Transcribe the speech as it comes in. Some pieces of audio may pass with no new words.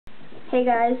Hey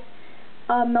guys,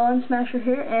 Melon Smasher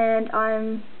here, and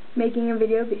I'm making a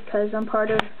video because I'm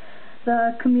part of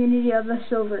the community of the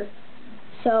silver.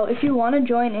 So if you want to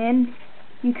join in,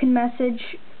 you can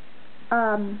message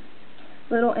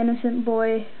Little Innocent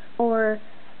Boy or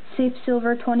Safe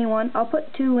Silver 21. I'll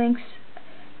put two links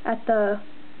at the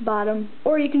bottom,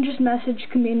 or you can just message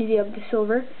community of the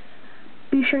silver.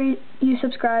 Be sure you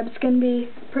subscribe. It's going to be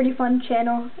a pretty fun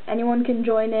channel. Anyone can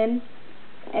join in.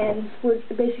 And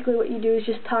basically what you do is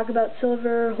just talk about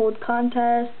silver, hold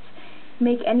contests,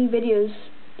 make any videos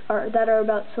that are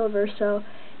about silver. So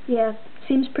yeah,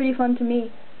 seems pretty fun to me.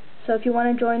 So if you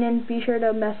want to join in, be sure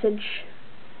to message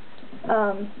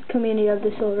community of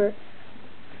the silver.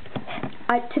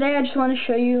 Today I just want to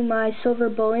show you my silver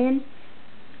bullion.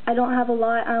 I don't have a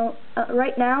lot.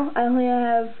 Right now I only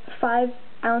have 5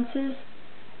 ounces,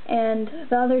 and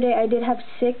the other day I did have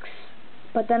 6,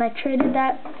 but then I traded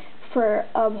that for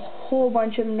a whole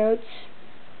bunch of notes,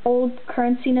 old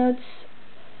currency notes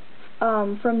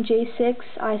from J6,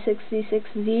 I6,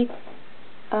 Z6Z.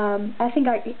 I think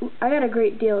I got a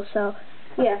great deal, so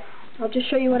yeah, I'll just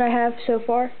show you what I have so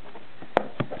far.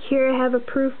 Here I have a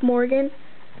proof Morgan,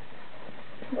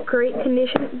 great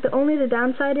condition. Only the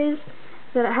downside is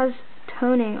that it has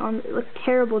toning on, like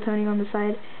terrible toning on the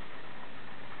side.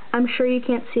 I'm sure you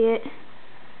can't see it,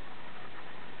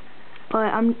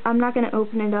 but I'm not going to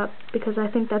open it up because I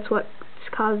think that's what's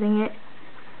causing it.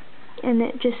 And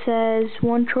it just says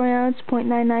 1 troy ounce,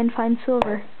 0.99 fine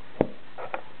silver.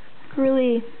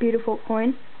 Really beautiful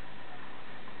coin.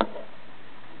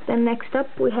 Then next up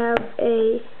we have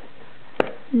a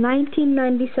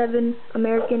 1997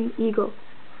 American Eagle.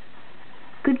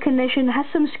 Good condition. It has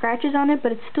some scratches on it,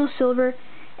 but it's still silver,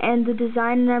 and the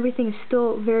design and everything is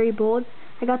still very bold.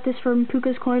 I got this from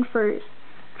Puka's Coin for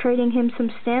trading him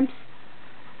some stamps.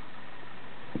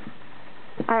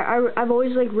 I've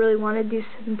always really wanted these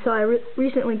until I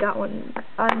recently got one.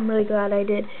 I'm really glad I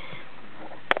did.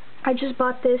 I just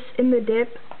bought this in the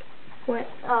dip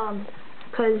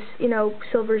because you know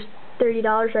silver's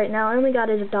 $30 right now. I only got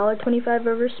it $1.25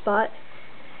 over spot.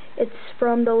 It's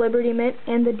from the Liberty Mint,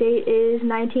 and the date is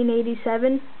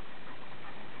 1987.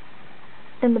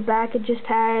 In the back it just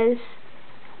has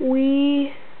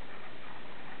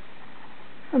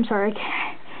I'm sorry,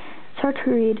 it's hard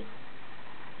to read.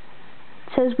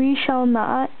 It says, "We shall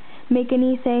not make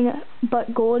anything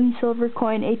but gold and silver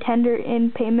coin a tender in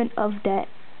payment of debt."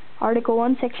 Article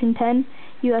 1, Section 10,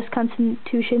 U.S.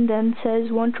 Constitution then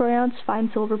says 1 troy ounce, fine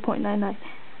silver, 0.99.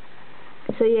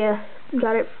 So yeah,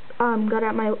 got it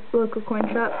at my local coin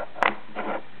shop.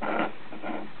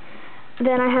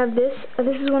 Then I have this.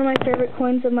 This is one of my favorite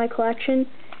coins of my collection.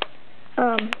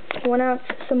 1 ounce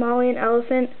Somalian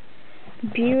elephant.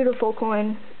 Beautiful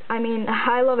coin. I mean,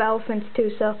 I love elephants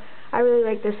too, so I really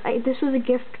like this. This was a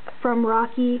gift from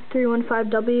Rocky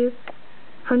 315W,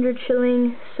 100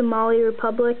 shilling Somali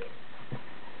Republic.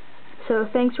 So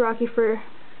thanks Rocky for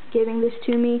giving this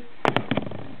to me.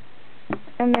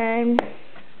 And then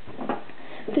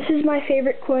this is my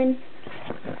favorite coin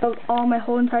of all my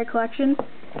whole entire collection.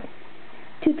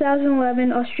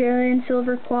 2011 Australian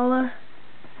silver koala.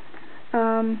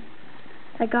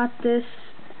 I got this.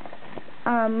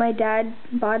 My dad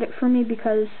bought it for me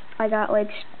because I got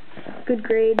good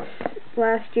grades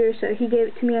last year, so he gave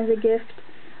it to me as a gift.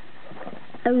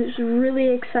 I was really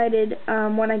excited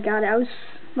when I got it. I was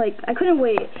I couldn't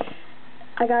wait.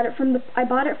 I bought it from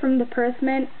the Perth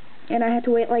Mint, and I had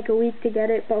to wait a week to get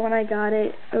it, but when I got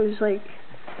it, I was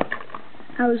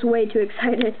way too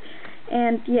excited.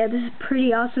 And yeah, this is a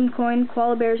pretty awesome coin.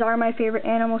 Koala bears are my favorite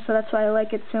animal, so that's why I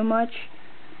like it so much.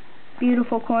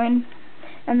 Beautiful coin.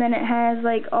 And then it has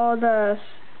all the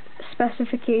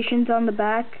specifications on the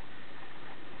back.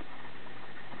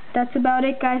 That's about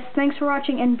it, guys. Thanks for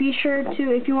watching, and be sure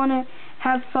to, if you want to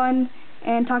have fun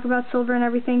and talk about silver and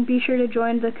everything, be sure to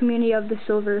join the community of the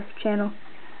silver channel.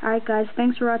 Alright guys,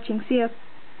 thanks for watching. See ya.